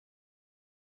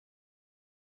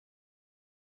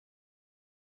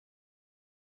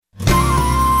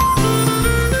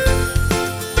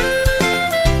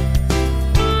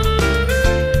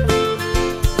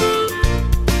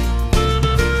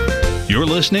You're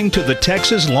listening to the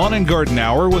Texas Lawn and Garden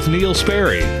Hour with Neil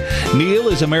Sperry. Neil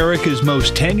is America's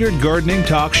most tenured gardening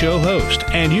talk show host,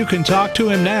 and you can talk to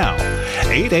him now.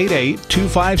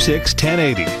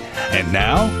 888-256-1080. And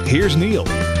now, here's Neil.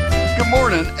 Good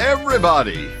morning,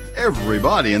 everybody.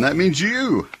 Everybody, and that means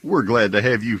you. We're glad to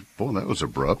have you. Boy, that was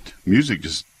abrupt. Music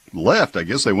just left. I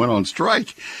guess they went on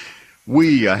strike.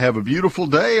 We have a beautiful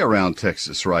day around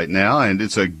Texas right now, and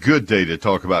it's a good day to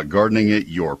talk about gardening at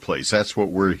your place. That's what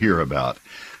we're here about.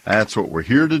 That's what we're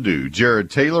here to do. Jared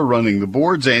Taylor running the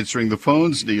boards, answering the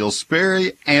phones. Neil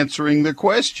Sperry answering the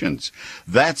questions.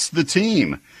 That's the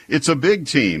team. It's a big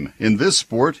team. In this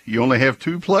sport, you only have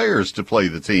two players to play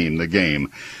the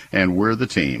game, and we're the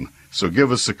team. So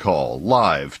give us a call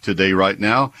live today right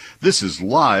now. This is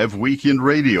live weekend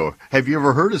radio. Have you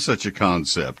ever heard of such a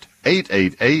concept?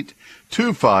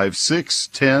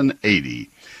 888-256-1080.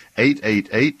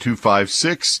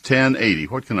 888-256-1080.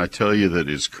 What can I tell you that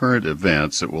is current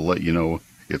events that will let you know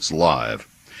it's live?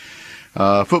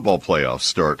 Football playoffs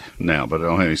start now, but I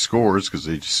don't have any scores because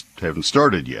they just haven't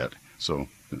started yet. So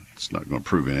it's not going to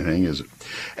prove anything, is it?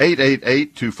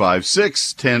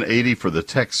 888-256-1080 for the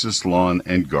Texas Lawn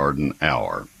and Garden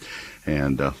Hour.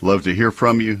 And love to hear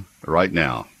from you right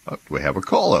now. We have a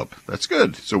call up. That's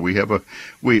good. So we have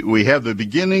we have the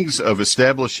beginnings of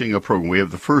establishing a program. We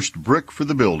have the first brick for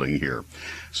the building here.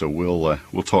 So we'll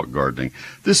talk gardening.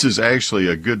 This is actually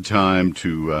a good time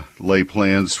to lay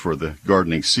plans for the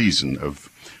gardening season of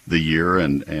the year,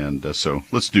 and so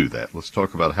let's do that. Let's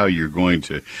talk about how you're going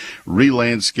to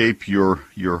re-landscape your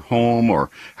home, or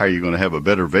how you're going to have a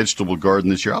better vegetable garden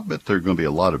this year. I'll bet there are going to be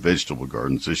a lot of vegetable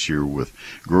gardens this year with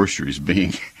groceries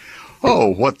being,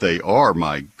 what they are,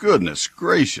 my goodness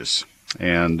gracious.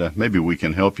 And maybe we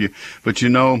can help you. But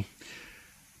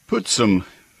put some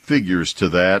figures to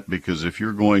that, because if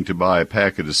you're going to buy a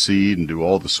packet of seed and do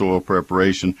all the soil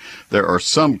preparation, there are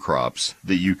some crops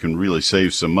that you can really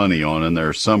save some money on, and there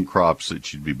are some crops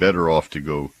that you'd be better off to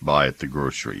go buy at the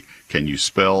grocery. Can you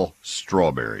spell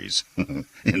strawberries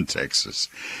in Texas?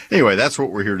 Anyway, that's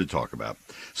what we're here to talk about.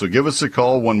 So give us a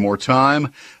call one more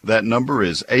time. That number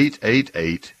is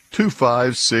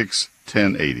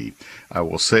 888-256-1080. I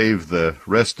will save the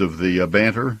rest of the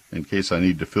banter in case I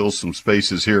need to fill some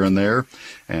spaces here and there,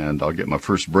 and I'll get my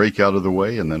first break out of the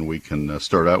way, and then we can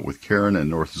start out with Karen and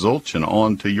North Zulch, and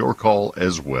on to your call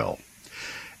as well.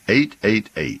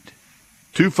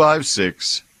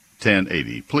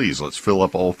 888-256-1080. Please, let's fill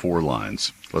up all four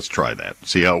lines. Let's try that.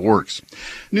 See how it works.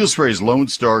 Neil Sperry's Lone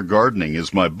Star Gardening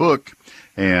is my book,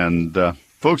 and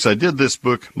folks, I did this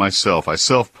book myself. I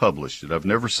self-published it. I've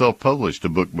never self-published a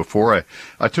book before.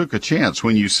 I took a chance.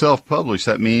 When you self-publish,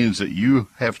 that means that you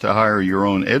have to hire your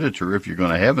own editor if you're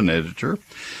going to have an editor.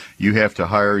 You have to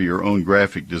hire your own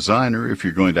graphic designer if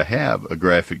you're going to have a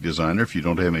graphic designer. If you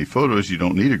don't have any photos, you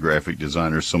don't need a graphic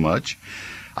designer so much.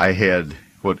 I had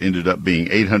what ended up being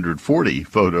 840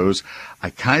 photos. I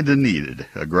kind of needed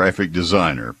a graphic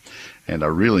designer. And I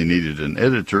really needed an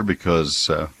editor because,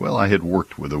 I had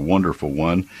worked with a wonderful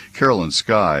one. Carolyn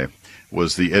Skye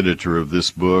was the editor of this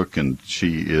book, and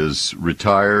she is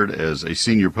retired as a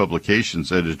senior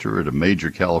publications editor at a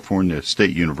major California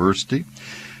state university.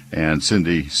 And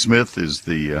Cindy Smith is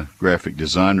the graphic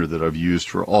designer that I've used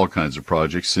for all kinds of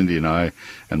projects. Cindy and I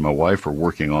and my wife are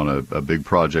working on a big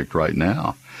project right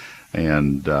now.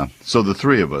 And so the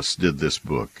three of us did this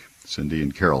book, Cindy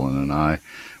and Carolyn and I.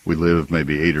 We live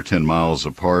maybe 8 or 10 miles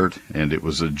apart, and it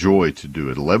was a joy to do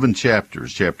it. 11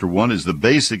 chapters. Chapter 1 is the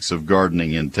basics of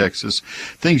gardening in Texas,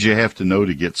 things you have to know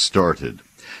to get started.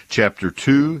 Chapter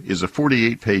 2 is a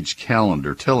 48-page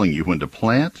calendar telling you when to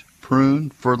plant,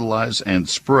 prune, fertilize, and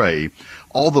spray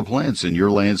all the plants in your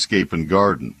landscape and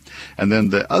garden. And then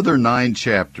the other 9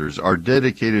 chapters are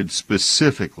dedicated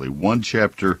specifically, one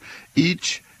chapter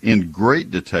each, in great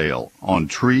detail on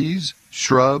trees,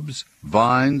 shrubs,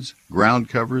 vines, ground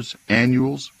covers,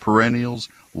 annuals, perennials,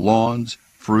 lawns,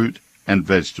 fruit, and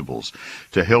vegetables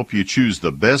to help you choose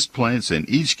the best plants in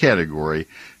each category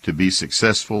to be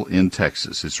successful in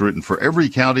Texas. It's written for every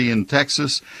county in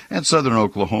Texas and southern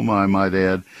Oklahoma, I might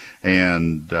add,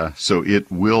 and so it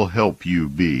will help you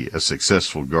be a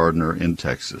successful gardener in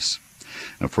Texas.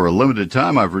 Now, for a limited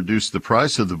time, I've reduced the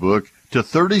price of the book to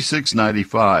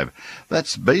 $36.95.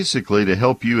 That's basically to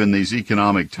help you in these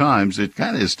economic times. It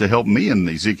kind of is to help me in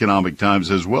these economic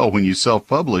times as well. When you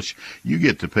self-publish, you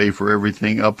get to pay for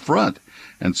everything up front.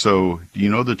 And so, do you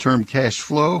know the term cash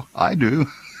flow? I do.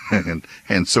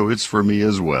 And so it's for me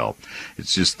as well.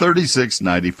 It's just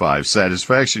 $36.95,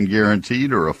 satisfaction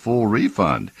guaranteed or a full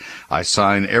refund. I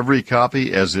sign every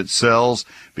copy as it sells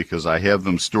because I have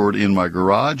them stored in my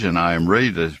garage, and I am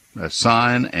ready to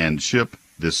sign and ship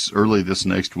this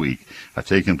next week. I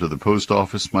take them to the post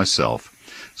office myself.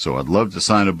 So I'd love to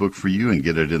sign a book for you and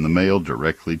get it in the mail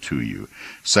directly to you.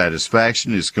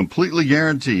 Satisfaction is completely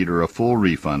guaranteed or a full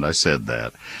refund. I said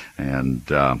that. And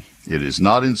it is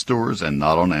not in stores and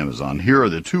not on Amazon. Here are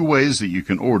the two ways that you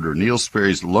can order Neil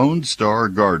Sperry's Lone Star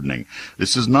Gardening.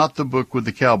 This is not the book with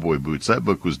the cowboy boots. That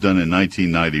book was done in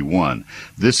 1991.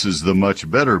 This is the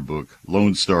much better book,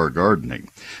 Lone Star Gardening.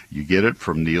 You get it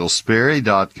from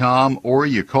neilsperry.com, or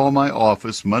you call my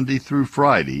office Monday through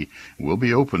Friday. We'll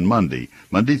be open Monday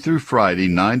through Friday,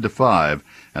 9 to 5,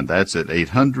 and that's at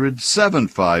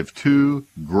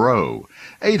 800-752-GROW.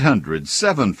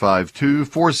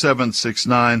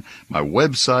 800-752-4769. My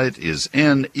website is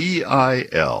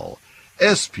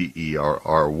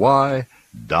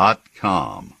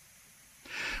neilsperry.com.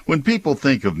 When people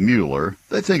think of Mueller,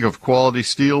 they think of quality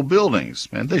steel buildings,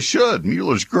 and they should.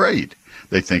 Mueller's great.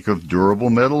 They think of durable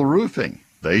metal roofing.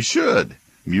 They should.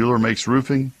 Mueller makes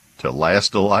roofing to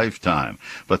last a lifetime.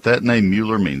 But that name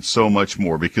Mueller means so much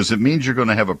more, because it means you're going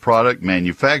to have a product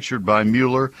manufactured by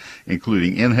Mueller,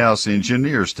 including in-house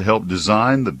engineers to help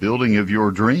design the building of your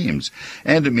dreams.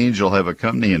 And it means you'll have a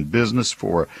company in business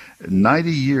for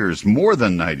 90 years, more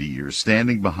than 90 years,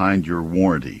 standing behind your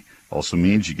warranty. Also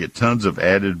means you get tons of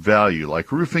added value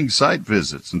like roofing site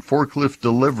visits and forklift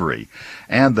delivery,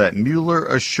 and that Mueller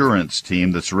Assurance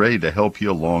team that's ready to help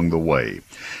you along the way.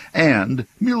 And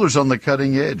Mueller's on the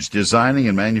cutting edge, designing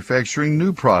and manufacturing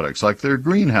new products like their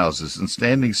greenhouses and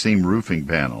standing seam roofing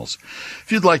panels. If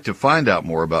you'd like to find out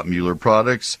more about Mueller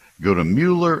products, go to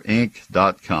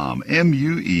MuellerInc.com,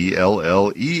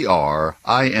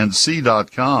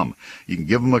 MuellerInc.com. You can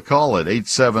give them a call at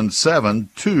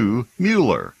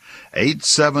 877-2-MUELLER.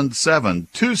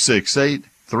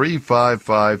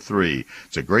 877-268-3553.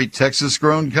 It's a great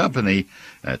Texas-grown company.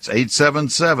 That's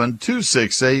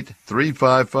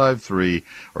 877-268-3553,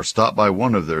 or stop by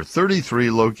one of their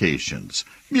 33 locations.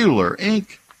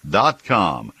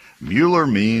 MuellerInc.com. Mueller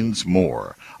means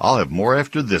more. I'll have more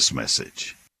after this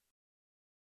message.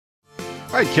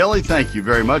 All right, Kelly, thank you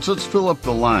very much. Let's fill up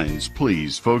the lines,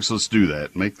 please. Folks, let's do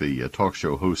that. Make the talk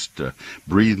show host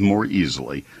breathe more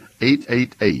easily.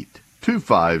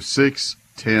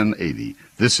 888-256-1080.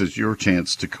 This is your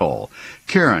chance to call.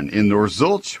 Karen in North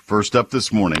Zulch, first up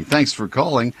this morning. Thanks for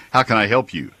calling. How can I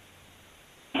help you?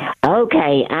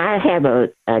 Okay, I have a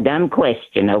dumb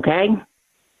question, okay?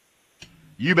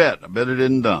 You bet. I bet it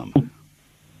isn't dumb.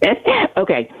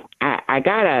 Okay, I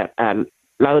got a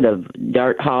load of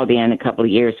dirt hauled in a couple of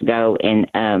years ago, and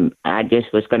I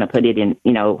just was going to put it in,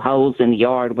 holes in the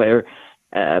yard where,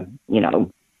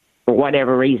 for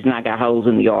whatever reason, I got holes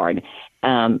in the yard.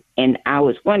 And I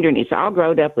was wondering, it's all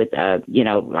grown up with,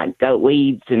 like goat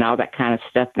weeds and all that kind of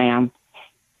stuff now.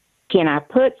 Can I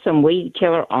put some weed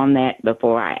killer on that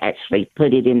before I actually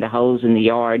put it in the holes in the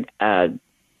yard to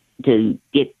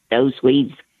get those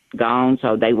weeds gone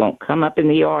so they won't come up in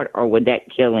the yard, or would that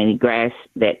kill any grass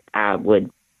that I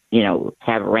would,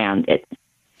 have around it?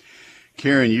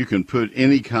 Karen, you can put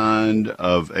any kind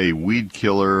of a weed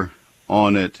killer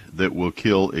on it that will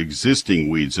kill existing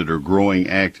weeds that are growing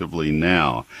actively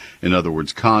now. In other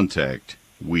words, contact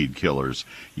weed killers.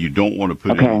 You don't want to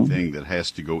put anything that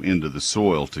has to go into the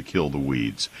soil to kill the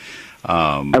weeds.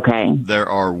 There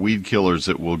are weed killers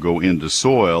that will go into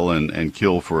soil and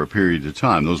kill for a period of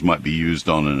time. Those might be used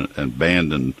on an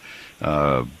abandoned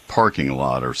parking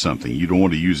lot or something. You don't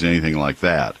want to use anything like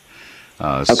that.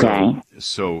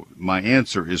 So my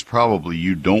answer is probably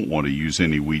you don't want to use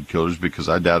any weed killers, because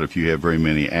I doubt if you have very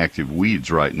many active weeds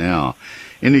right now.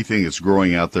 Anything that's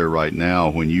growing out there right now,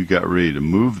 when you got ready to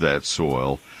move that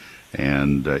soil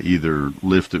and either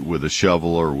lift it with a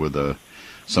shovel or with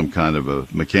some kind of a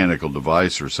mechanical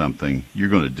device or something, you're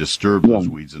going to disturb those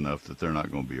weeds enough that they're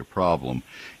not going to be a problem.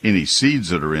 Any seeds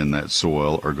that are in that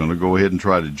soil are going to go ahead and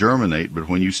try to germinate, but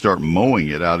when you start mowing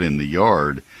it out in the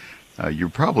yard, you're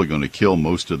probably going to kill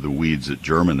most of the weeds that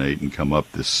germinate and come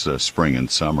up this spring and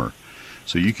summer.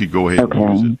 So you could go ahead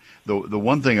and use it. The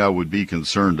one thing I would be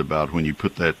concerned about when you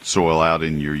put that soil out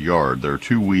in your yard, there are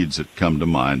two weeds that come to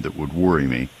mind that would worry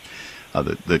me,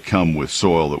 that come with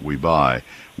soil that we buy.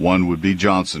 One would be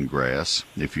Johnson grass.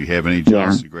 If you have any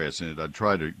Johnson grass in it, I'd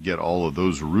try to get all of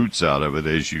those roots out of it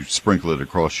as you sprinkle it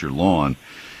across your lawn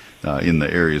in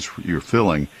the areas you're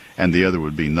filling. And the other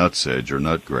would be nutsedge or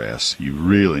nutgrass. You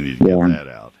really need to get that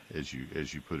out as you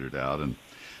put it out.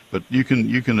 But you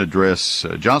can address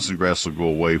Johnson grass will go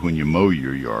away when you mow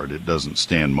your yard. It doesn't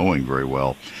stand mowing very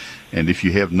well. And if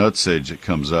you have nutsedge that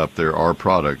comes up, there are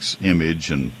products,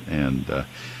 Image and a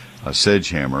sedge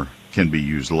hammer can be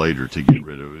used later to get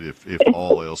rid of it if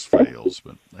all else fails.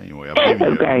 But anyway, I've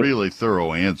given you a really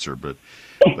thorough answer. But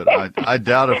But I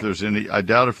doubt if there's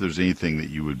anything that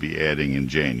you would be adding in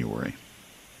January.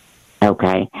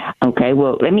 Okay.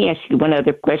 Well, let me ask you one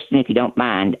other question, if you don't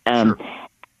mind. Sure.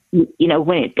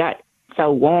 When it got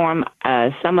so warm,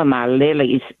 some of my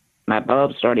lilies, my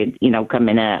bulbs started,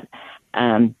 coming up.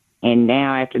 And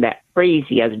now after that freeze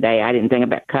the other day, I didn't think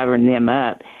about covering them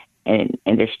up. And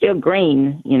they're still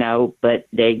green, but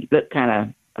they look kind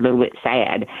of a little bit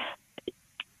sad.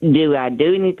 Do I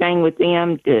do anything with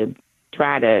them to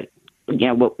try to,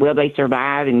 will they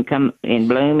survive and come and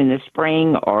bloom in the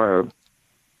spring, or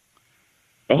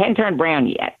they hadn't turned brown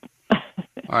yet? All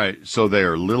right, so they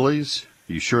are lilies?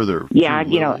 You sure they're Yeah,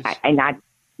 lilies?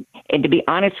 And to be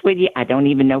honest with you, I don't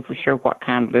even know for sure what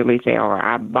kind of lilies they are.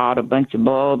 I bought a bunch of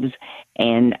bulbs,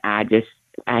 and I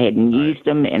hadn't used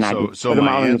them, and I just put them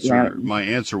all in the ground. My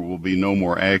answer will be no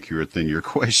more accurate than your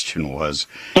question was.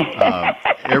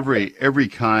 Every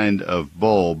kind of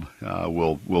bulb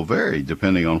will vary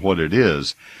depending on what it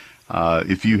is.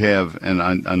 If you have, and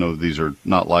I know these are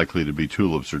not likely to be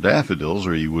tulips or daffodils,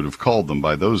 or you would have called them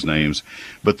by those names,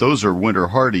 but those are winter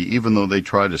hardy, even though they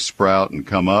try to sprout and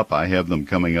come up. I have them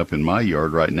coming up in my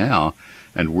yard right now,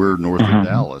 and we're north of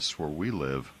Dallas, where we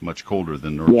live, much colder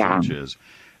than Northridge is.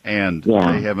 And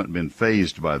they haven't been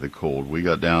phased by the cold. We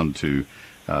got down to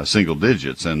single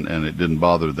digits, and it didn't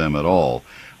bother them at all.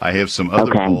 I have some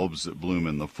other bulbs that bloom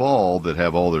in the fall that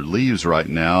have all their leaves right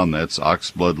now, and that's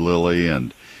oxblood lily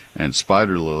and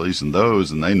spider lilies and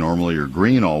they normally are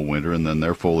green all winter, and then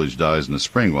their foliage dies in the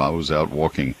spring. Well, I was out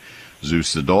walking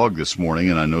Zeus the dog this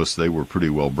morning, and I noticed they were pretty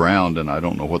well browned, and I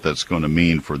don't know what that's going to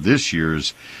mean for this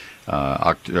year's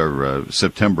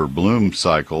September bloom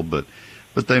cycle, but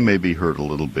they may be hurt a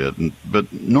little bit.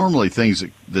 But normally things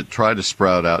that try to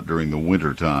sprout out during the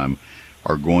winter time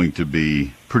are going to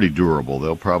be pretty durable.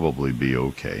 They'll probably be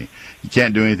okay. You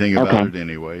can't do anything about it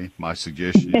anyway. My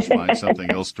suggestion is find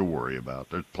something else to worry about.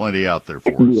 There's plenty out there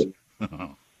for us.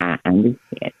 I understand.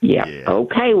 Yeah.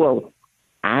 Okay, well,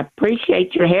 I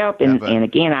appreciate your help, and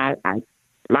again, I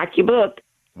like your book.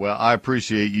 Well, I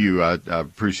appreciate you. I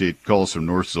appreciate calls from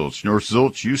North Zilch. North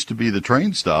Zilch used to be the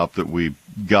train stop that we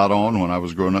got on when I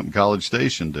was growing up in College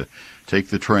Station to take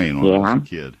the train when I was a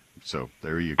kid. So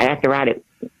there you go. I have to write it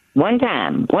one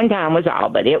time. One time was all,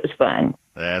 but it was fun.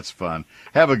 That's fun.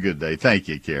 Have a good day. Thank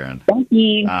you, Karen. Thank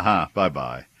you.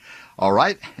 Bye-bye. All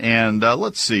right, and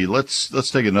let's see. Let's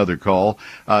take another call.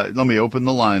 Let me open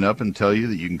the line up and tell you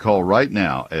that you can call right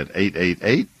now at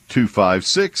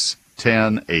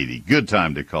 888-256-1080. Good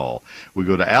time to call. We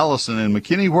go to Allison in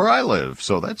McKinney, where I live,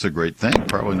 so that's a great thing.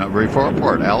 Probably not very far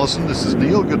apart. Allison, this is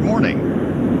Neil. Good morning.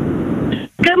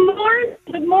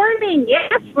 Good morning.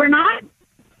 Yes, we're not.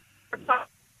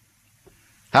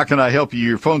 How can I help you?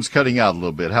 Your phone's cutting out a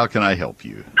little bit. How can I help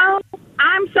you? Oh,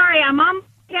 I'm sorry. I'm on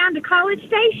down to College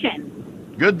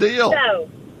Station. Good deal. So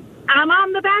I'm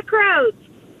on the back roads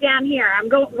down here.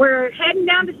 We're heading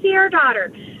down to see our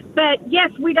daughter. But yes,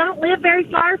 we don't live very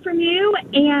far from you.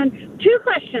 And two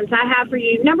questions I have for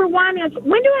you. Number one is,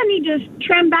 when do I need to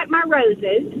trim back my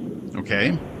roses?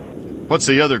 Okay. What's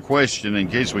the other question in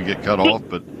case we get cut off?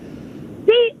 But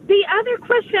the other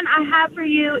question I have for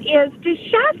you is, do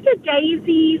Shasta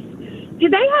daisies, do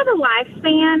they have a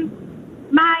lifespan?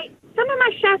 Some of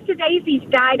my Shasta daisies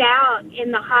died out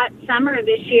in the hot summer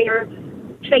this year.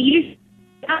 They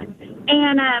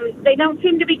don't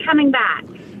seem to be coming back.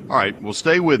 All right, well,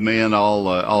 stay with me, and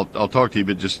I'll talk to you,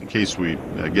 but just in case we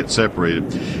get separated.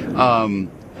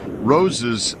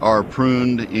 Roses are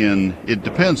pruned it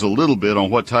depends a little bit on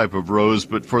what type of rose,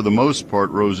 but for the most part,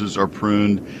 roses are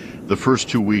pruned the first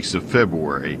 2 weeks of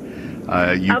February.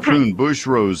 Prune bush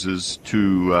roses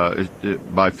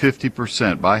by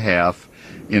 50%, by half,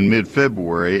 in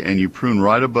mid-February, and you prune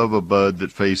right above a bud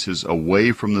that faces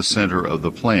away from the center of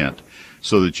the plant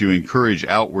so that you encourage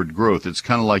outward growth. It's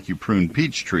kind of like you prune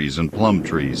peach trees and plum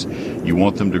trees. You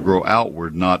want them to grow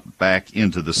outward, not back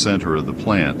into the center of the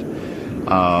plant.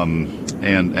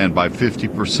 And by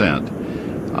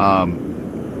 50%.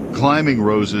 Climbing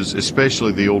roses,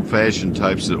 especially the old-fashioned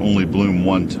types that only bloom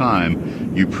one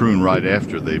time, you prune right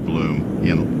after they bloom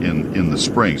in the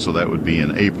spring. So that would be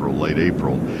in April, late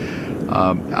April.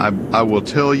 I will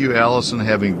tell you, Allison,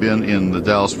 having been in the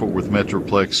Dallas-Fort Worth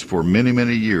Metroplex for many,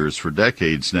 many years, for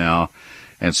decades now,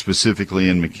 and specifically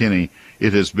in McKinney,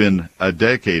 it has been a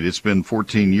decade. It's been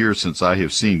 14 years since I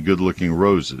have seen good-looking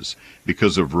roses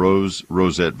because of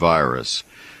rosette virus.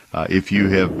 If you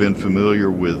have been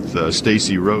familiar with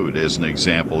Stacy Road as an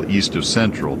example, east of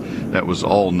Central, that was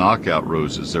all knockout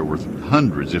roses. There were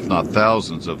hundreds, if not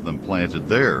thousands, of them planted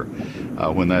there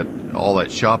when all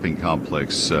that shopping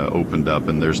complex opened up,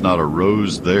 and there's not a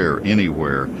rose there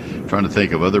anywhere. I'm trying to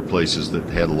think of other places that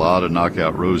had a lot of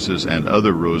knockout roses and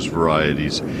other rose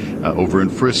varieties. Over in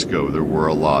Frisco, there were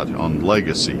a lot on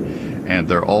Legacy, and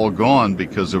they're all gone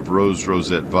because of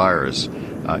rosette virus.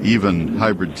 Even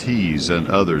hybrid teas and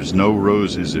others, no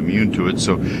rose is immune to it.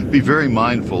 So be very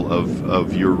mindful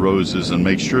of your roses and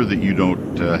make sure that you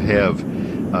don't have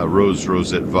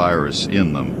rosette virus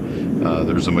in them.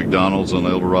 There's a McDonald's on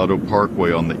El Dorado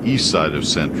Parkway on the east side of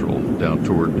Central, down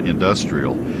toward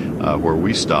Industrial, where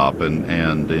we stop, and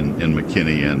in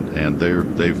McKinney, and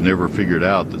they've never figured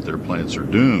out that their plants are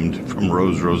doomed from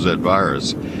rosette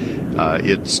virus.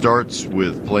 It starts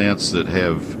with plants that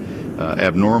have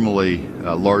abnormally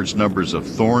large numbers of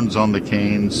thorns on the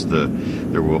canes.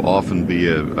 There will often be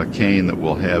a cane that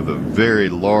will have a very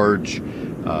large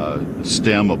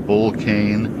stem, a bull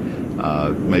cane,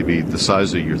 maybe the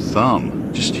size of your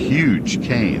thumb, just huge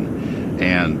cane,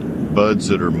 and buds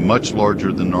that are much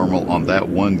larger than normal on that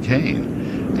one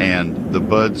cane. And the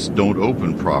buds don't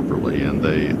open properly, and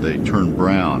they turn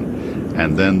brown.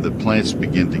 And then the plants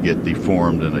begin to get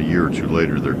deformed, and a year or two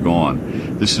later they're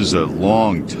gone. This is a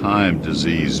long time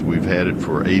disease. We've had it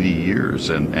for 80 years,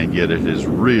 and yet it has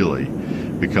really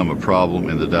become a problem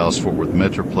in the Dallas-Fort Worth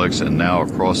Metroplex and now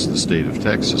across the state of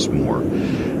Texas more.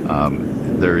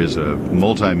 There is a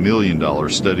multi-million-dollar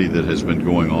study that has been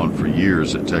going on for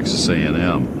years at Texas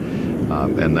A&M,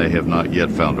 and they have not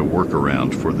yet found a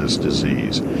workaround for this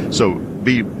disease. So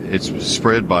it's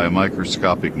spread by a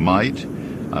microscopic mite.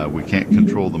 We can't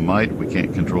control the mite. We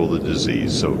can't control the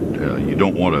disease. So you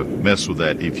don't want to mess with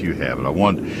that if you have it. Don't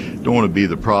want to be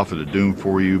the prophet of doom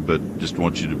for you, but just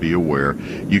want you to be aware.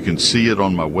 You can see it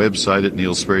on my website at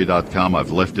neilsperry.com.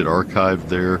 I've left it archived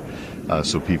there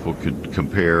so people could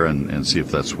compare and see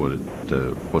if that's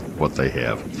what they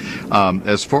have.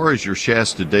 As far as your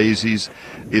Shasta daisies,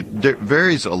 it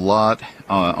varies a lot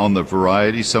on the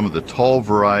variety. Some of the tall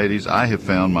varieties, I have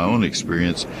found, my own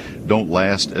experience, don't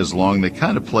last as long. They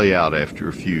kind of play out after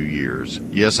a few years.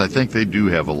 Yes, I think they do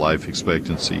have a life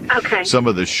expectancy. Okay. Some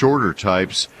of the shorter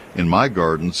types in my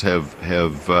gardens have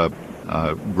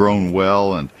grown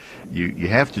well, and you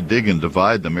have to dig and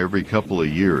divide them every couple of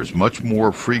years, much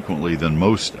more frequently than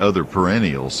most other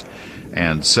perennials,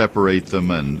 and separate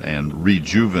them and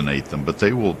rejuvenate them. But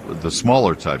the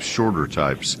smaller types, shorter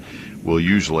types, will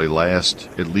usually last,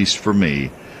 at least for me,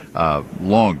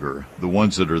 longer. The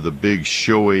ones that are the big,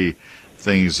 showy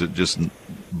things that just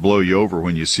blow you over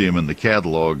when you see them in the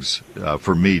catalogs,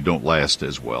 for me, don't last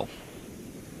as well.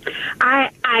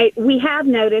 We have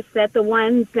noticed that the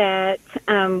ones that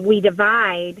we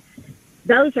divide,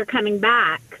 those are coming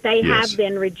back. They have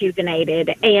been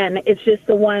rejuvenated, and it's just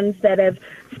the ones that have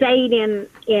stayed in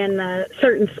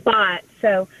certain spots.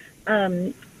 So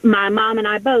my mom and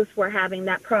I both were having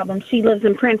that problem. She lives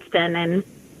in Princeton, and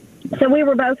so we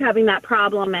were both having that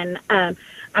problem, and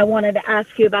I wanted to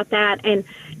ask you about that. And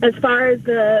as far as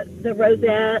the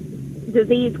rosette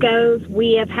disease goes,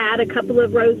 we have had a couple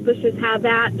of rose bushes have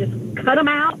that. Just cut them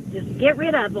out. Just get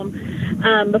rid of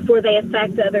them before they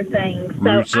affect other things. So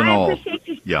roots and all.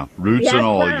 Yeah, roots and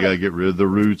all. Right. You got to get rid of the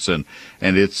roots, and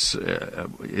it's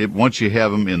once you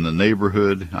have them in the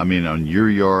neighborhood, I mean, on your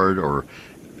yard or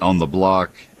on the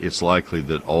block, it's likely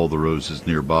that all the roses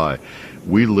nearby.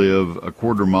 We live a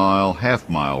quarter mile, half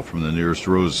mile from the nearest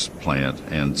rose plant,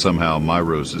 and somehow my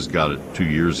roses got it 2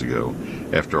 years ago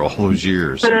after all those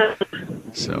years.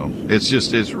 So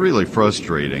it's really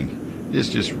frustrating. It's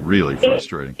just really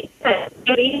frustrating.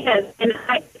 It is. And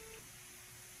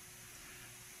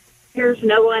here's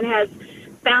no one has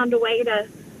found a way to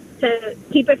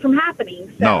keep it from happening.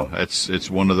 So. No, it's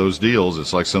one of those deals.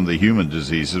 It's like some of the human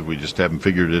diseases. We just haven't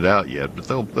figured it out yet, but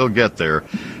they'll get there.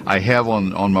 I have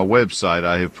on my website,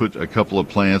 I have put a couple of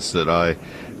plants that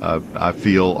I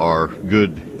feel are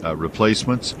good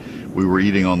replacements. We were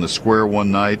eating on the square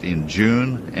one night in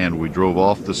June, and we drove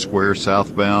off the square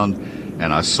southbound,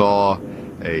 and I saw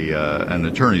an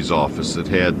attorney's office that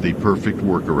had the perfect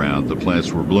workaround. The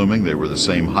plants were blooming. They were the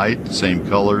same height, same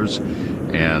colors,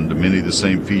 and many of the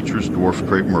same features, dwarf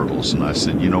crepe myrtles. And I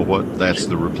said, you know what? That's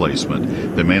the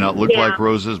replacement. They may not look like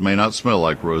roses, may not smell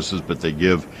like roses, but they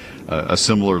give a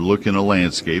similar look in a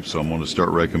landscape, so I'm going to start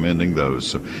recommending those.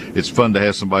 So it's fun to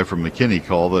have somebody from McKinney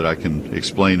call that I can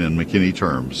explain in McKinney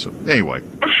terms. So anyway.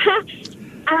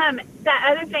 The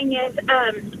other thing is,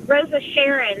 Rosa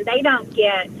Sharon, they don't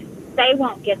get they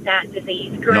won't get that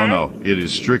disease, correct? No. It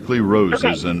is strictly roses,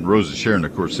 Okay. and Roses Sharon,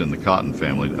 of course, in the cotton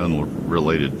family,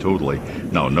 unrelated totally.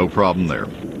 No problem there.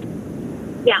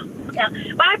 Yeah.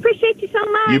 Well, I appreciate you so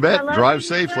much. You bet. I love Drive you,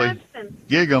 safely. Russ, and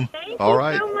Gig 'em. Thank All you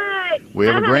right. so much. We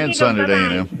have a grandson at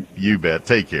Bye-bye. A&M. You bet.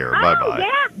 Take care. Oh, Bye-bye.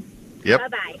 yeah. Yep.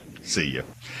 Bye-bye. See ya.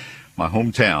 My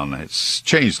hometown, it's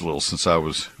changed a little since I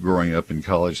was growing up in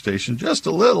College Station, just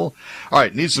a little. All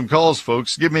right, need some calls,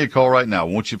 folks. Give me a call right now,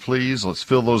 won't you please? Let's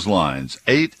fill those lines.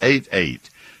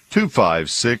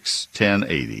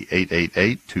 888-256-1080.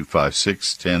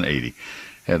 888-256-1080.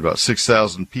 Had about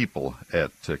 6,000 people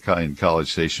in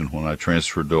College Station when I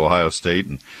transferred to Ohio State,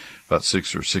 and about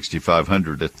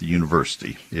 6,500 at the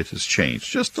university. It has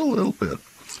changed just a little bit.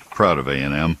 Proud of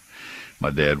A&M. My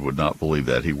dad would not believe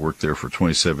that. He worked there for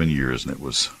 27 years, and it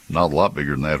was not a lot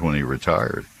bigger than that when he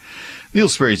retired. Neil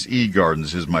Sperry's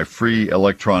eGardens is my free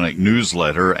electronic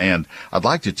newsletter, and I'd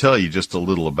like to tell you just a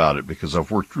little about it because I've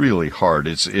worked really hard.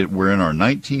 We're in our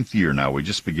 19th year now. We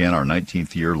just began our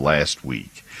 19th year last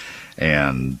week,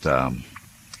 and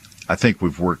I think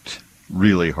we've worked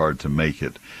really hard to make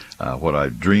it what I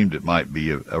dreamed it might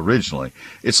be originally.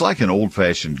 It's like an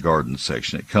old-fashioned garden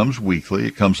section. It comes weekly.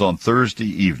 It comes on Thursday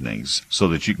evenings so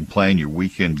that you can plan your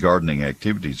weekend gardening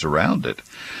activities around it.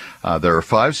 There are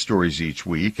 5 stories each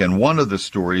week, and one of the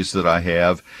stories that I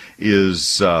have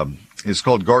is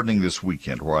called Gardening This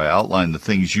Weekend, where I outline the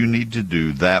things you need to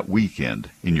do that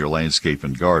weekend in your landscape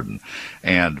and garden.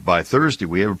 And by Thursday,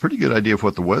 we have a pretty good idea of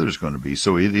what the weather is going to be,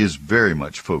 so it is very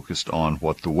much focused on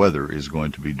what the weather is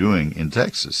going to be doing in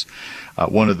Texas.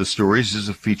 One of the stories is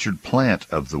a featured plant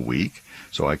of the week,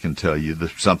 so I can tell you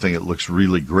something that looks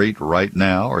really great right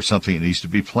now or something that needs to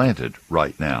be planted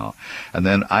right now. And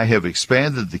then I have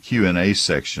expanded the Q&A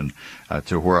section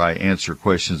to where I answer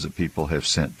questions that people have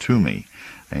sent to me.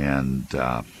 And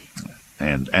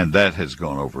that has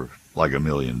gone over like $1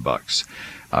 million.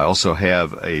 I also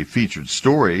have a featured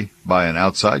story by an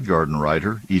outside garden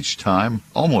writer each time,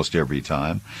 almost every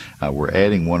time. We're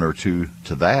adding 1 or 2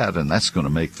 to that, and that's going to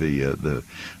make the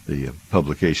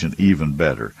publication even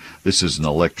better. This is an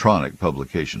electronic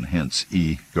publication, hence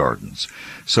eGardens.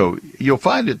 So you'll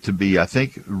find it to be, I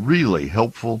think, really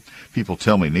helpful. People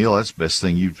tell me, Neil, that's the best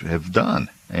thing you have done,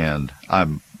 and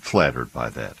I'm flattered by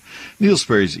that. Neil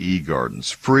Sperry's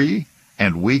eGardens, free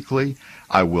and weekly.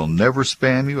 I will never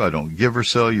spam you. I don't give or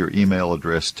sell your email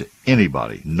address to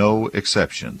anybody. No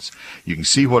exceptions. You can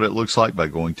see what it looks like by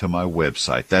going to my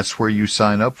website. That's where you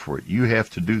sign up for it. You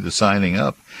have to do the signing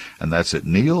up, and that's at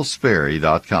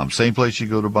neilsperry.com. Same place you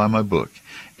go to buy my book.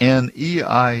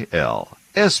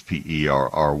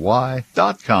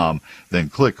 NEILSPERRY.com. Then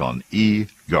click on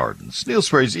eGardens. Neil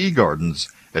Sperry's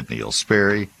eGardens at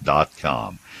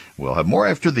neilsperry.com. We'll have more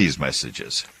after these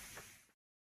messages.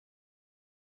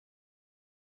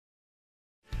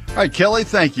 All right, Kelly,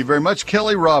 thank you very much.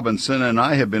 Kelly Robinson and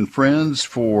I have been friends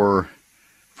for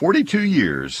 42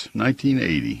 years,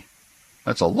 1980.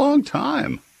 That's a long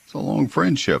time. It's a long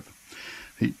friendship.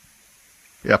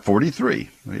 43.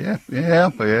 Yeah,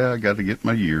 I got to get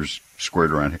my years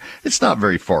squared around here. It's not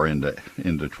very far into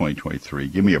 2023.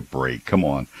 Give me a break. Come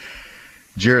on.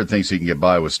 Jared thinks he can get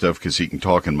by with stuff because he can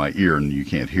talk in my ear and you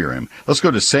can't hear him. Let's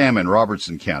go to Sam in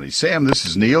Robertson County. Sam, this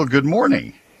is Neil. Good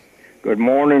morning. Good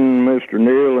morning, Mr.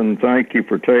 Neil, and thank you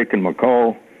for taking my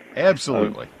call.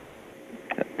 Absolutely.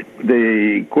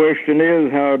 The question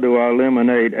is, how do I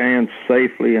eliminate ants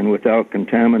safely and without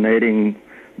contaminating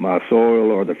my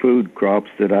soil or the food crops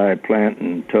that I plant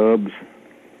in tubs?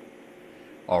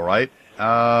 All right.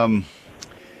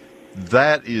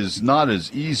 That is not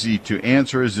as easy to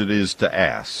answer as it is to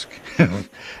ask. I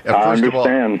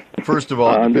understand. First of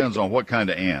all, it depends on what kind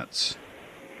of ants.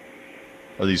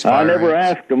 Are these fire I never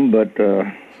ants? asked them, but...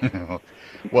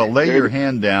 Well, lay your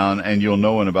hand down, and you'll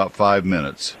know in about 5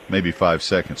 minutes, maybe 5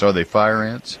 seconds. Are they fire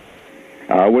ants?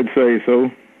 I would say so.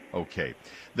 Okay.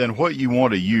 Then what you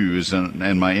want to use,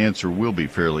 and my answer will be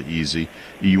fairly easy,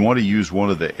 you want to use one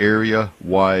of the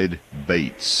area-wide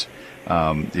baits.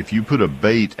 If you put a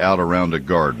bait out around a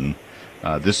garden,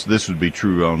 this would be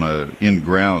true on an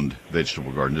in-ground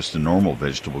vegetable garden, just a normal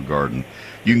vegetable garden.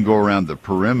 You can go around the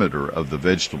perimeter of the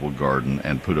vegetable garden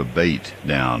and put a bait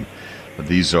down.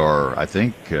 These are, I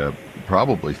think,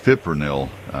 probably fipronil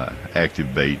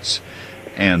active baits,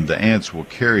 and the ants will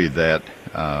carry that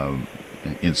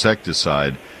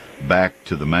insecticide back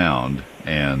to the mound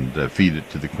and feed it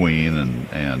to the queen,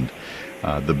 and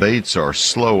the baits are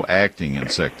slow-acting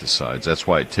insecticides. That's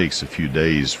why it takes a few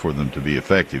days for them to be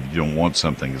effective. You don't want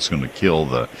something that's going to kill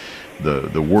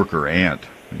the worker ant,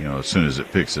 as soon as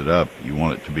it picks it up. You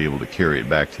want it to be able to carry it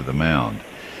back to the mound.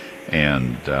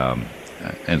 And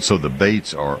and so the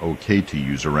baits are okay to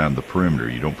use around the perimeter.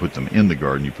 You don't put them in the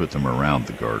garden, you put them around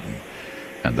the garden,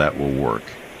 and that will work.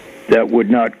 That would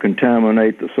not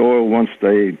contaminate the soil once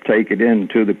they take it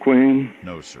into the queen?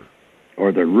 No, sir.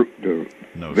 Or the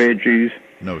no, veggies? Sir.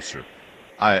 No, sir.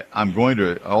 I'm going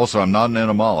to, also, I'm not an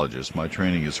entomologist. My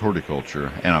training is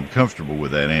horticulture, and I'm comfortable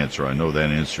with that answer. I know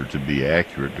that answer to be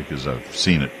accurate because I've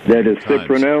seen it. That is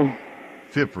fipronil?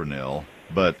 Fipronil,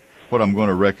 but what I'm going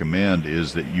to recommend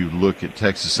is that you look at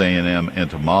Texas A&M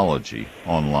entomology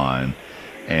online,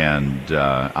 and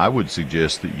I would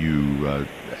suggest that you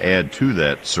add to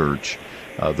that search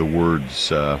the words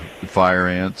fire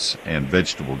ants and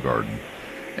vegetable garden.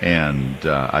 And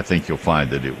I think you'll find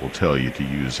that it will tell you to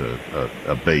use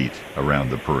a bait around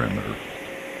the perimeter.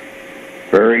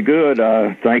 Very good.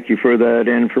 Thank you for that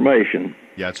information.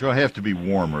 Yeah, it's going to have to be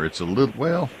warmer. It's a little,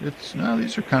 well,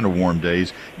 these are kind of warm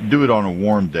days. Do it on a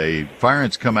warm day. Fire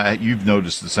ants come out, you've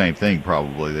noticed the same thing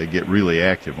probably. They get really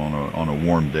active on a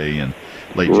warm day in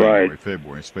late January,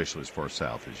 February, especially as far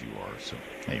south as you are. So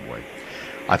anyway,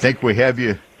 I think we have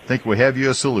you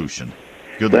a solution.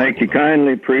 Good luck. Thank you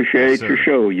kindly. Appreciate your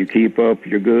show. You keep up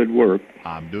your good work.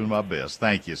 I'm doing my best.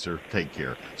 Thank you, sir. Take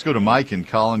care. Let's go to Mike in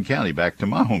Collin County, back to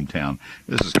my hometown.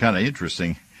 This is kind of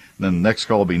interesting. Then the next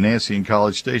call will be Nancy in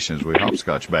College Station as we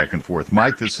hopscotch back and forth.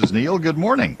 Mike, this is Neil. Good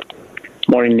morning.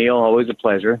 Morning, Neil. Always a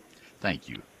pleasure. Thank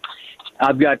you.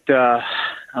 I've got,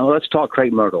 let's talk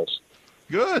crepe myrtles.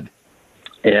 Good.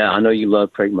 Yeah, I know you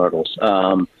love crepe myrtles.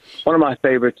 One of my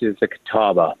favorites is the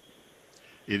Catawba.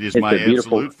 It's my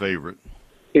absolute favorite.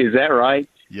 Is that right?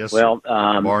 Yes. Well,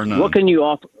 bar none. What can you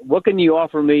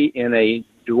offer me in a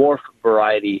dwarf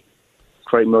variety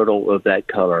crepe myrtle of that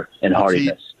color and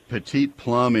hardiness? Petite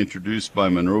plum, introduced by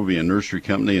Monrovia Nursery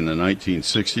Company in the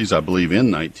 1960s, I believe in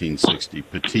 1960.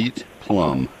 Petite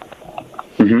plum.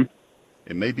 Mm-hmm.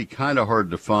 It may be kind of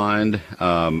hard to find.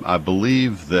 I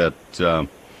believe that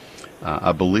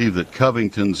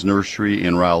Covington's Nursery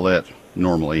in Rowlett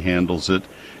normally handles it,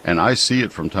 and I see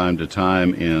it from time to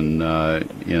time in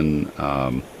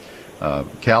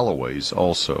Callaway's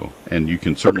also, and you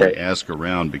can certainly ask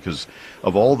around, because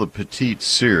of all the petite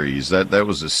series, that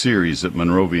was a series at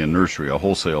Monrovia Nursery, a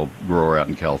wholesale grower out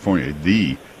in California,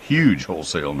 the huge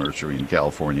wholesale nursery in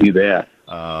California. You bet.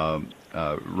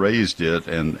 Raised it,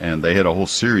 and they had a whole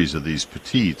series of these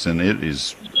petites, and it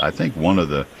is, I think, one of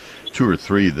the 2 or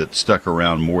 3 that stuck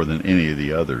around more than any of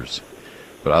the others.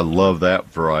 But I love that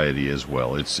variety as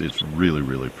well. It's really,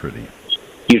 really pretty.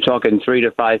 You're talking 3 to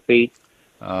 5 feet?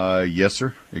 Yes,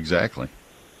 sir. Exactly.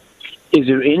 Is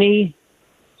there any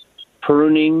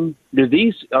pruning? Are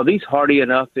these hardy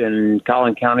enough in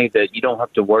Collin County that you don't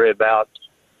have to worry about?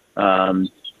 The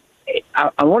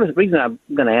reason I'm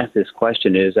going to ask this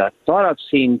question is I thought I've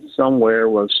seen somewhere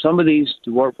where some of these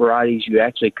dwarf varieties you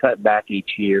actually cut back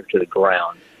each year to the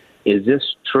ground. Is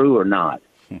this true or not?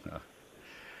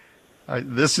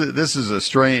 This is a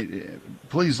strange.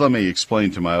 Please let me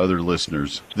explain to my other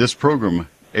listeners. This program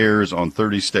airs on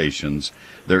 30 stations.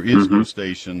 There is no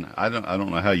station. I don't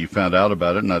know how you found out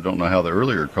about it, and I don't know how the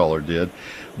earlier caller did,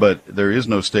 but there is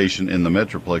no station in the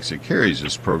Metroplex that carries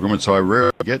this program, and so I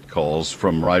rarely get calls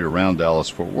from right around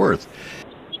Dallas-Fort Worth.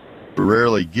 I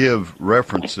rarely give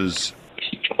references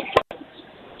to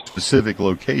specific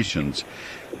locations.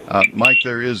 Mike,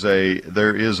 there is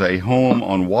a home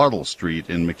on Wattle Street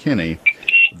in McKinney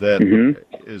that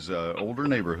is an older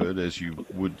neighborhood, as you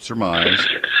would surmise,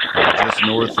 just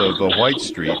north of White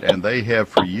Street, and they have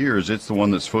for years, it's the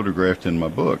one that's photographed in my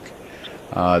book,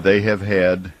 they have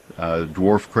had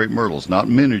dwarf crepe myrtles, not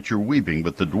miniature weeping,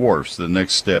 but the dwarfs, the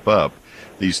next step up,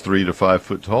 these 3 to 5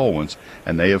 foot tall ones,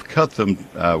 and they have cut them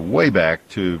way back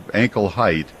to ankle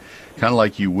height, kind of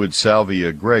like you would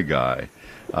Salvia greggii.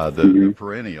 The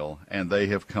perennial, and they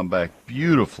have come back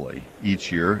beautifully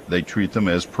each year. They treat them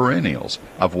as perennials.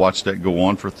 I've watched that go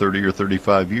on for 30 or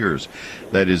 35 years.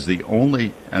 That is the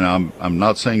only, and I'm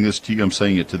not saying this to you, I'm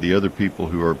saying it to the other people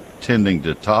who are tending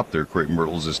to top their crepe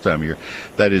myrtles this time of year.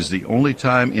 That is the only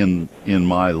time in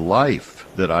my life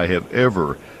that I have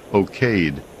ever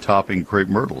okayed topping crepe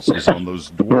myrtles is on those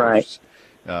dwarfs.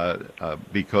 Right.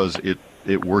 Because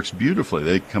it works beautifully.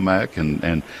 They come back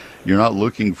and you're not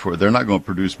looking for, they're not going to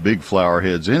produce big flower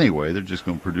heads anyway. They're just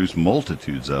going to produce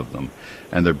multitudes of them,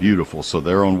 and they're beautiful. So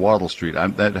they're on Wattle Street.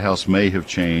 That house may have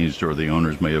changed, or the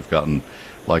owners may have gotten,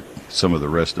 like some of the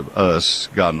rest of us,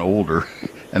 gotten older,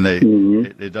 and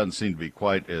it doesn't seem to be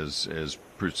quite as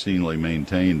pristinely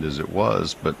maintained as it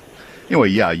was. But anyway,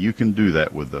 yeah, you can do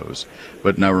that with those.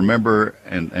 But now remember,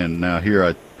 and now here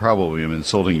I probably am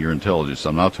insulting your intelligence.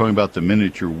 I'm not talking about the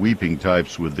miniature weeping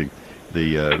types with the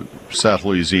South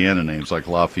Louisiana names like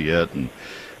Lafayette and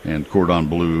and Cordon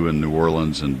Bleu in New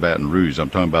Orleans and Baton Rouge. I'm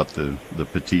talking about the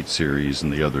petite series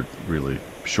and the other really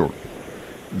short,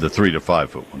 the 3 to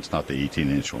 5 foot ones, not the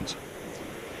 18-inch ones.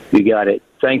 You got it.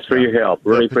 Thanks for your help.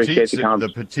 Really appreciate the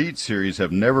conversation. The petite series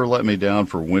have never let me down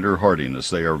for winter hardiness.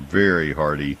 They are very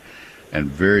hardy and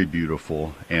very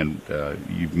beautiful, and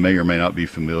you may or may not be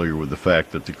familiar with the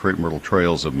fact that the Crepe Myrtle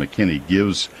Trails of McKinney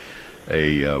gives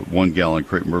a 1-gallon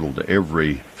crepe myrtle to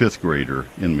every fifth grader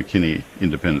in McKinney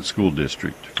Independent School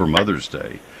District for Mother's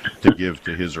Day to give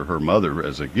to his or her mother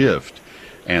as a gift.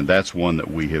 And that's one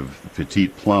that we have,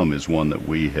 Petite Plum is one that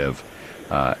we have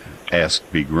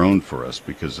asked be grown for us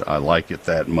because I like it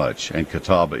that much. And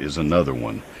Catawba is another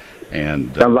one.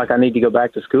 And sounds like I need to go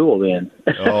back to school then.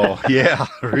 Oh, yeah,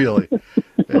 really.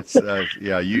 It's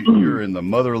you're in the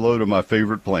mother lode of my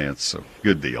favorite plants, so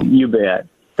good deal. You bet.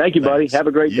 Thank you, buddy. Thanks. Have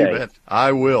a great day. You bet.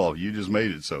 I will. You just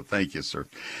made it so. Thank you, sir.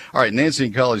 All right, Nancy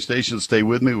in College Station, stay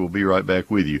with me. We'll be right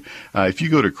back with you. If you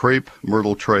go to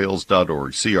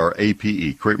crepemyrtletrails.org,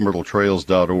 CRAPE,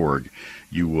 crepemyrtletrails.org,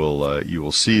 you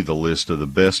will see the list of the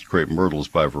best crepe myrtles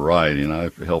by variety, and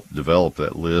I've helped develop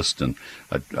that list, and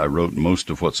I wrote most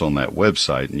of what's on that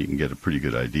website, and you can get a pretty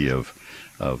good idea of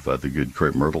the good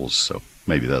crepe myrtles, so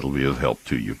maybe that'll be of help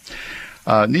to you.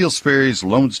 Neil Sperry's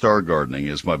Lone Star Gardening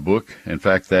is my book. In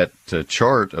fact, that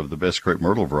chart of the best crepe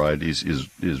myrtle varieties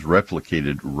is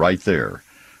replicated right there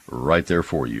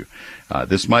for you.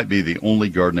 This might be the only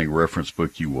gardening reference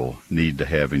book you will need to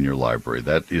have in your library.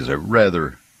 That is a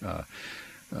rather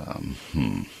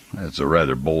it's a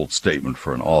rather bold statement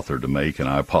for an author to make, and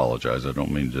I apologize. I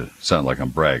don't mean to sound like I'm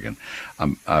bragging.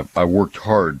 I worked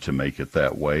hard to make it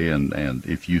that way, and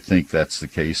if you think that's the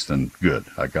case, then good.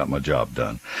 I got my job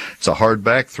done. It's a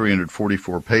hardback,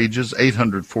 344 pages,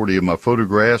 840 of my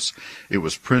photographs. It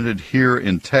was printed here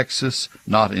in Texas,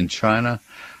 not in China.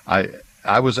 I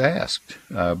was asked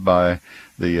by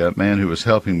the man who was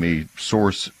helping me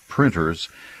source printers,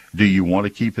 do you want to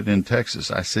keep it in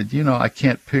Texas? I said, I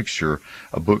can't picture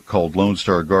a book called Lone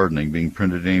Star Gardening being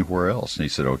printed anywhere else. And he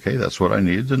said, okay, that's what I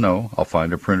needed to know. I'll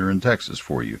find a printer in Texas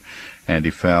for you. And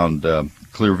he found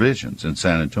Clear Visions in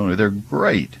San Antonio. They're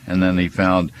great. And then he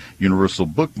found Universal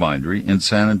Bookbindery in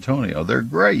San Antonio. They're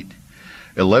great.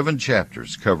 11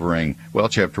 chapters covering,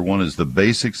 Chapter 1 is the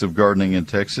basics of gardening in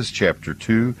Texas. Chapter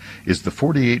 2 is the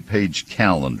 48-page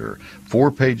calendar,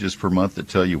 4 pages per month that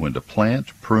tell you when to plant,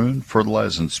 prune,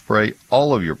 fertilize, and spray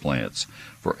all of your plants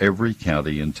for every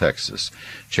county in Texas.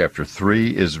 Chapter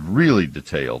 3 is really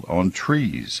detailed on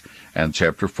trees, and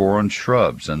Chapter 4 on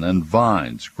shrubs, and then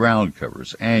vines, ground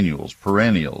covers, annuals,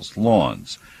 perennials,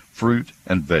 lawns, fruit,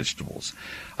 and vegetables.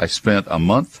 I spent a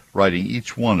month writing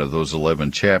each one of those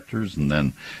 11 chapters, and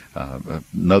then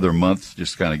another month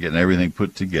just kind of getting everything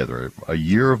put together. A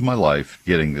year of my life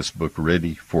getting this book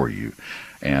ready for you.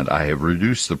 And I have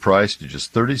reduced the price to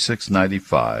just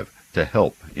 $36.95 to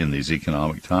help in these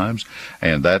economic times.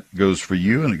 And that goes for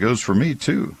you, and it goes for me,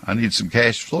 too. I need some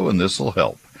cash flow, and this will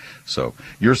help. So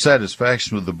your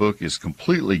satisfaction with the book is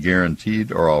completely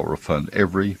guaranteed, or I'll refund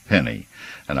every penny.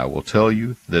 And I will tell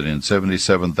you that in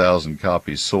 77,000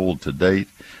 copies sold to date,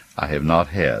 I have not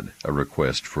had a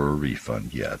request for a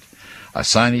refund yet. I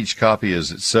sign each copy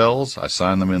as it sells. I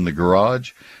sign them in the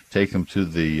garage, take them to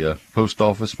the post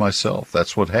office myself.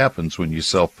 That's what happens when you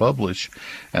self-publish,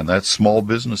 and that's small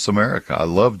business America. I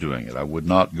love doing it. I would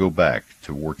not go back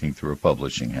to working through a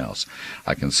publishing house.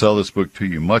 I can sell this book to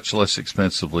you much less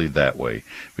expensively that way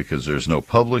because there's no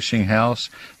publishing house,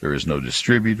 there is no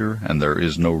distributor, and there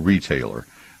is no retailer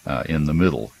in the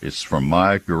middle. It's from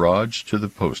my garage to the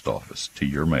post office, to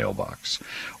your mailbox.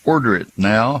 Order it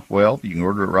now. You can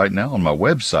order it right now on my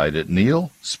website at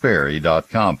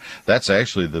neilsperry.com. That's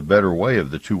actually the better way of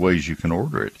the two ways you can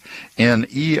order it.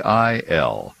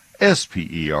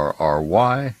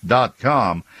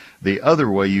 NEILSPERRY.com. The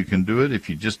other way you can do it, if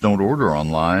you just don't order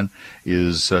online,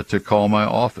 is to call my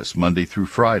office Monday through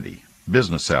Friday.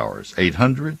 Business hours,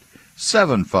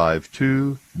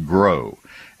 800-752-GROW.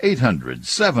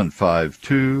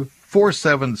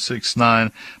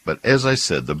 800-752-4769. But as I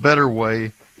said, the better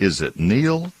way is at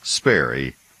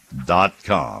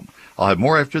neilsperry.com. I'll have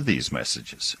more after these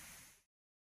messages.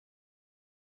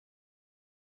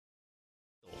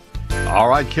 All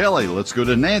right, Kelly, let's go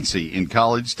to Nancy in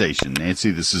College Station.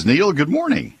 Nancy, this is Neil. Good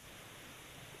morning.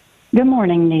 Good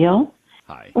morning, Neil.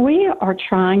 Hi. We are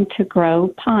trying to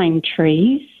grow pine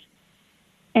trees,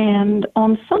 and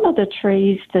on some of the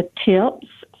trees, the tips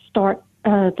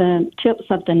of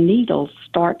the needles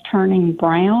start turning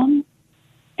brown,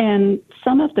 and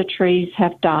some of the trees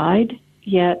have died,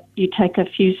 yet you take a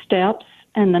few steps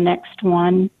and the next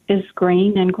one is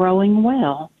green and growing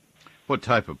well. What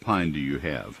type of pine do you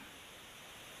have?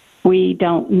 We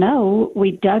don't know.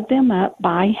 We dug them up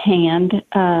by hand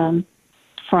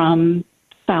from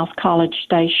South College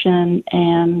Station,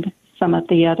 and some of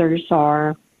the others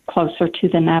are closer to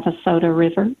the Navasota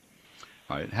River.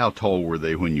 All right. How tall were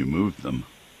they when you moved them?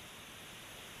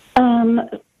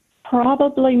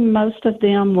 Probably most of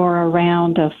them were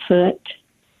around a foot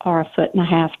or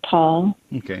 1.5 feet tall.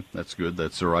 Okay, that's good.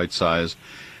 That's the right size.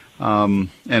 And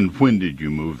when did you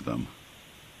move them?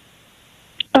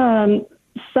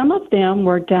 Some of them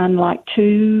were done like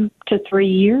 2 to 3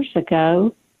 years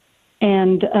ago,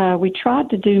 and we tried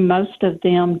to do most of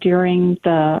them during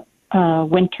the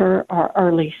winter or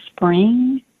early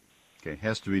spring. Okay,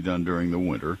 has to be done during the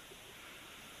winter.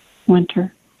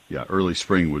 Winter. Yeah, early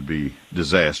spring would be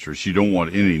disastrous. You don't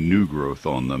want any new growth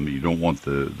on them. You don't want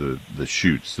the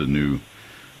shoots, the new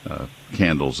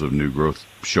candles of new growth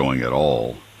showing at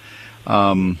all.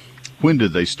 When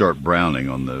did they start browning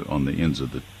on the ends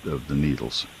of the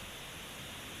needles?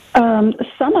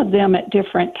 Some of them at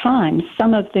different times.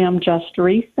 Some of them just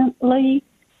recently,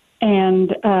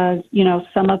 and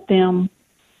some of them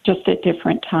just at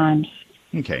different times.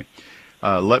 Okay,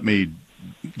 let me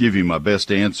give you my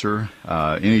best answer.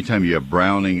 Anytime you have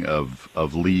browning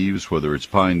of leaves, whether it's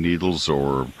pine needles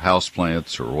or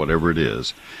houseplants or whatever it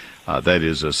is, that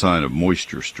is a sign of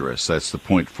moisture stress. That's the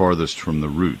point farthest from the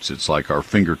roots. It's like our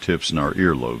fingertips and our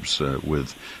earlobes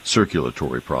with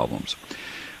circulatory problems.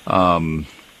 And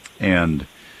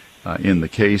in the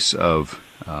case of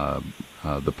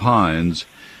the pines,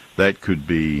 that could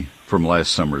be from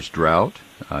last summer's drought.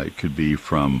 It could be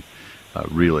from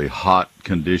really hot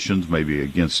conditions, maybe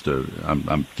against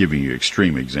I'm giving you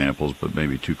extreme examples, but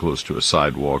maybe too close to a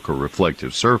sidewalk or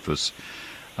reflective surface.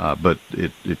 But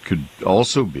it could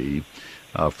also be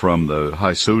from the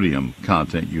high sodium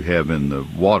content you have in the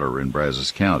water in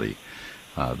Brazos County.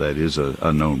 That is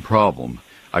a known problem.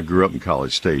 I grew up in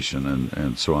College Station,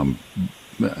 and so I'm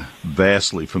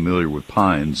vastly familiar with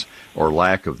pines, or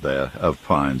lack of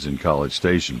pines in College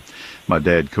Station. My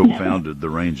dad co-founded the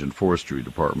Range and Forestry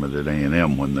Department at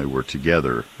A&M when they were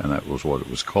together, and that was what it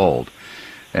was called.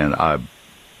 And I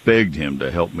begged him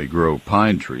to help me grow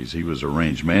pine trees. He was a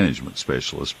range management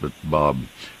specialist, but Bob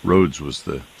Rhodes was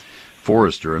the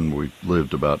forester, and we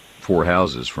lived about 4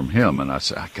 houses from him. And I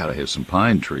said, I got to have some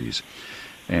pine trees.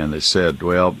 And they said,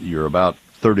 well, you're about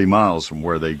 30 miles from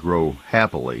where they grow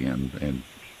happily. And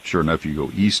sure enough, you go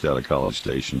east out of College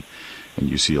Station, and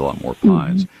you see a lot more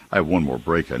pines. Mm-hmm. I have one more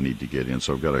break I need to get in,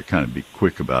 so I've got to kind of be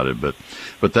quick about it. But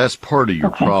that's part of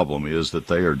your problem, is that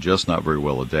they are just not very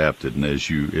well adapted. And as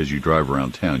you drive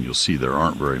around town, you'll see there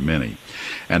aren't very many.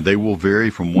 And they will vary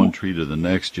from one tree to the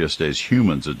next, just as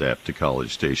humans adapt to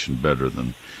College Station better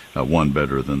than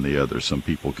the other. Some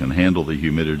people can handle the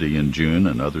humidity in June,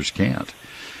 and others can't.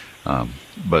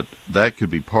 But that could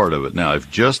be part of it. Now,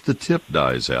 if just the tip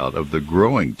dies out of the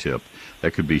growing tip,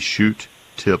 that could be shoot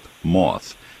tip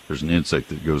moth. There's an insect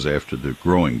that goes after the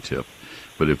growing tip.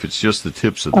 But if it's just the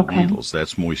tips of the needles,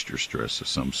 that's moisture stress of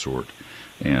some sort.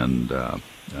 And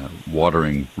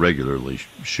watering regularly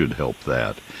should help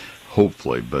that,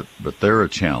 hopefully. But they're a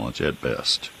challenge at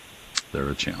best. They're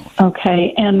a challenge.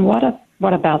 Okay, and what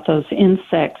about those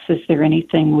insects? Is there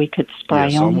anything we could spray on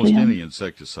them? Yes, almost any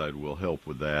insecticide will help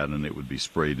with that, and it would be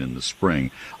sprayed in the spring.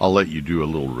 I'll let you do a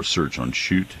little research on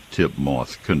shoot tip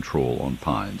moth control on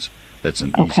pines. That's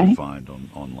an easy find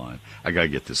online. I got to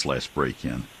get this last break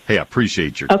in. Hey, I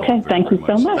appreciate your call. Okay, thank you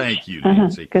so much. Thank you,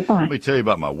 Nancy. Goodbye. Let me tell you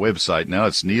about my website now.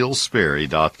 It's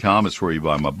neilsperry.com. It's where you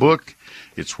buy my book.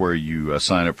 It's where you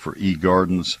sign up for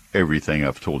eGardens, everything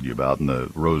I've told you about, and the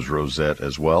Rose Rosette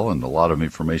as well, and a lot of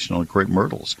information on crepe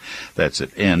myrtles. That's at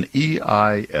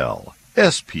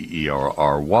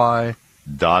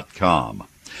neilsperry.com.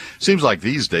 Seems like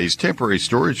these days temporary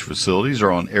storage facilities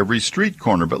are on every street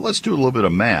corner, but let's do a little bit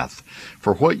of math.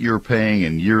 For what you're paying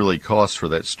in yearly costs for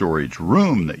that storage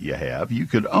room that you have, you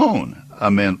could own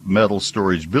a metal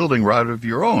storage building right of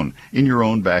your own, in your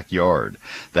own backyard.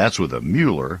 That's with a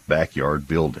Mueller backyard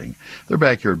building. Their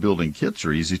backyard building kits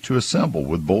are easy to assemble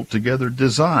with bolt-together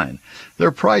design.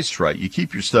 They're priced right. You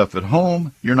keep your stuff at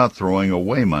home. You're not throwing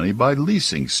away money by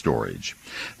leasing storage.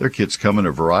 Their kits come in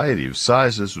a variety of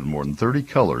sizes with more than 30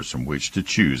 colors from which to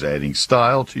choose, adding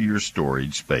style to your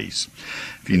storage space.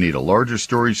 If you need a larger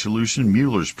storage solution,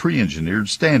 Mueller's pre-engineered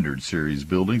standard series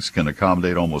buildings can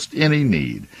accommodate almost any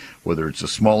need, whether it's a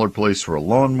smaller place for a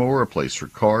lawnmower, a place for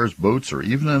cars, boats, or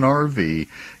even an RV,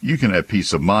 you can have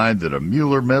peace of mind that a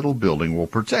Mueller Metal Building will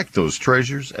protect those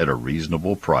treasures at a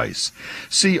reasonable price.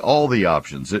 See all the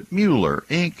options at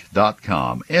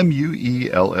MuellerInc.com,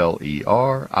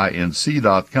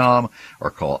 MuellerInc.com,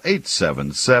 or call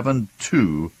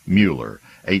 877-2-MUELLER,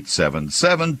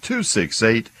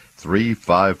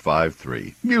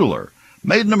 877-268-3553. Mueller,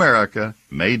 made in America,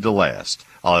 made to last.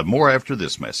 I'll have more after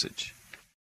this message.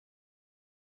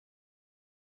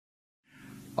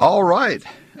 All right,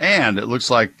 and it looks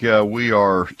like we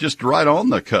are just right on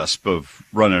the cusp of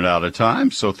running out of time,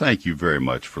 so thank you very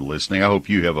much for listening. I hope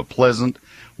you have a pleasant,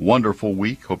 wonderful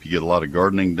week. Hope you get a lot of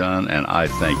gardening done, and I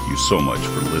thank you so much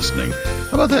for listening.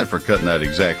 How about that for cutting that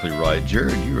exactly right,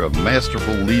 Jared? You're a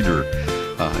masterful leader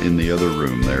in the other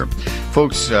room there.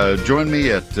 Folks, join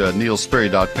me at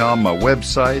neilsperry.com, my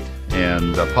website,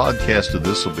 and a podcast of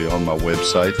this will be on my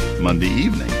website Monday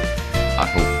evening. I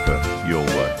hope you'll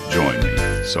join me.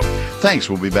 So thanks.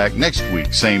 We'll be back next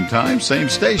week, same time, same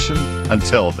station.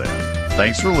 Until then,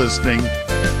 thanks for listening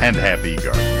and happy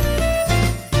gardening.